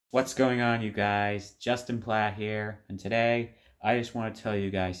What's going on, you guys? Justin Platt here, and today I just want to tell you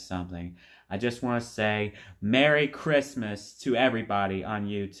guys something. I just want to say Merry Christmas to everybody on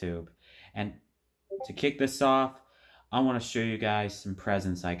YouTube. And to kick this off, I want to show you guys some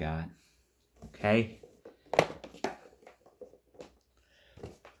presents I got. Okay?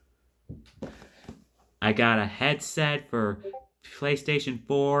 I got a headset for PlayStation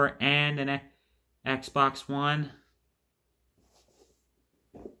 4 and an Xbox One.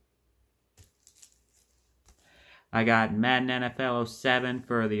 I got Madden NFL 07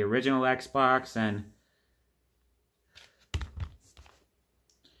 for the original Xbox and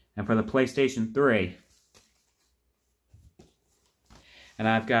for the PlayStation 3. And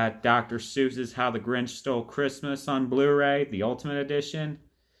I've got Dr. Seuss's How the Grinch Stole Christmas on Blu-ray, the Ultimate Edition.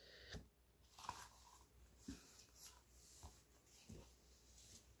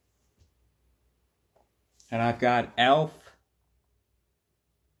 And I've got Elf.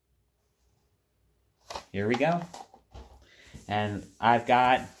 Here we go. And I've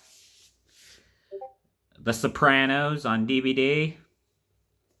got The Sopranos on DVD.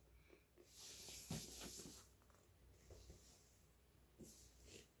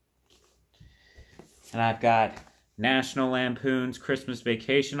 And I've got National Lampoon's Christmas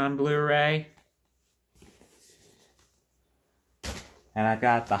Vacation on Blu-ray. And I've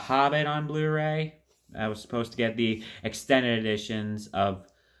got The Hobbit on Blu-ray. I was supposed to get the extended editions of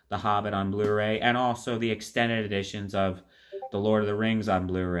The Hobbit on Blu-ray, and also the extended editions of The Lord of the Rings on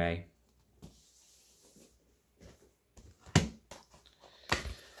Blu-ray.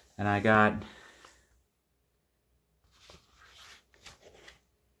 And I got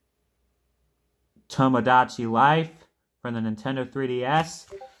Tomodachi Life from the Nintendo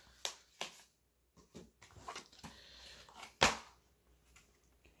 3DS.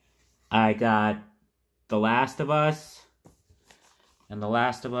 I got The Last of Us and The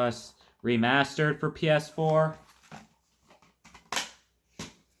Last of Us Remastered for PS4.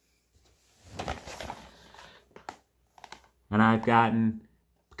 And I've gotten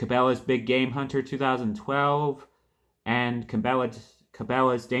Cabela's Big Game Hunter 2012 and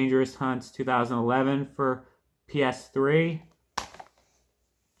Cabela's Dangerous Hunts 2011 for PS3.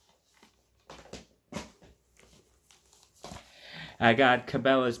 I got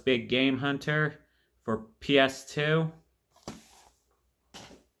Cabela's Big Game Hunter for PS2.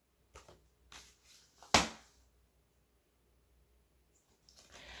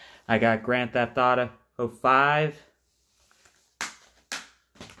 I got Grand Theft Auto 5.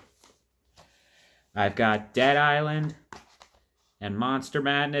 I've got Dead Island and Monster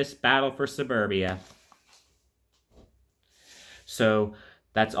Madness Battle for Suburbia. So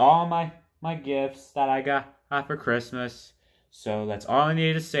that's all my gifts that I got for Christmas. So that's all I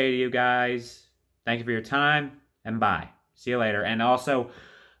needed to say to you guys. Thank you for your time, and bye. See you later. And also,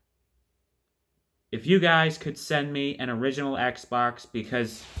 if you guys could send me an original Xbox,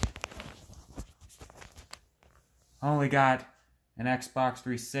 because I only got an Xbox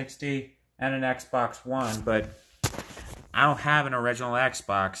 360 and an Xbox One, but I don't have an original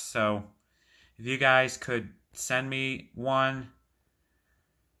Xbox, so if you guys could send me one,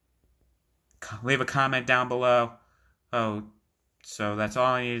 leave a comment down below. So that's all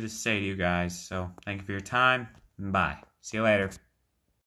I needed to say to you guys. So thank you for your time, and bye. See you later.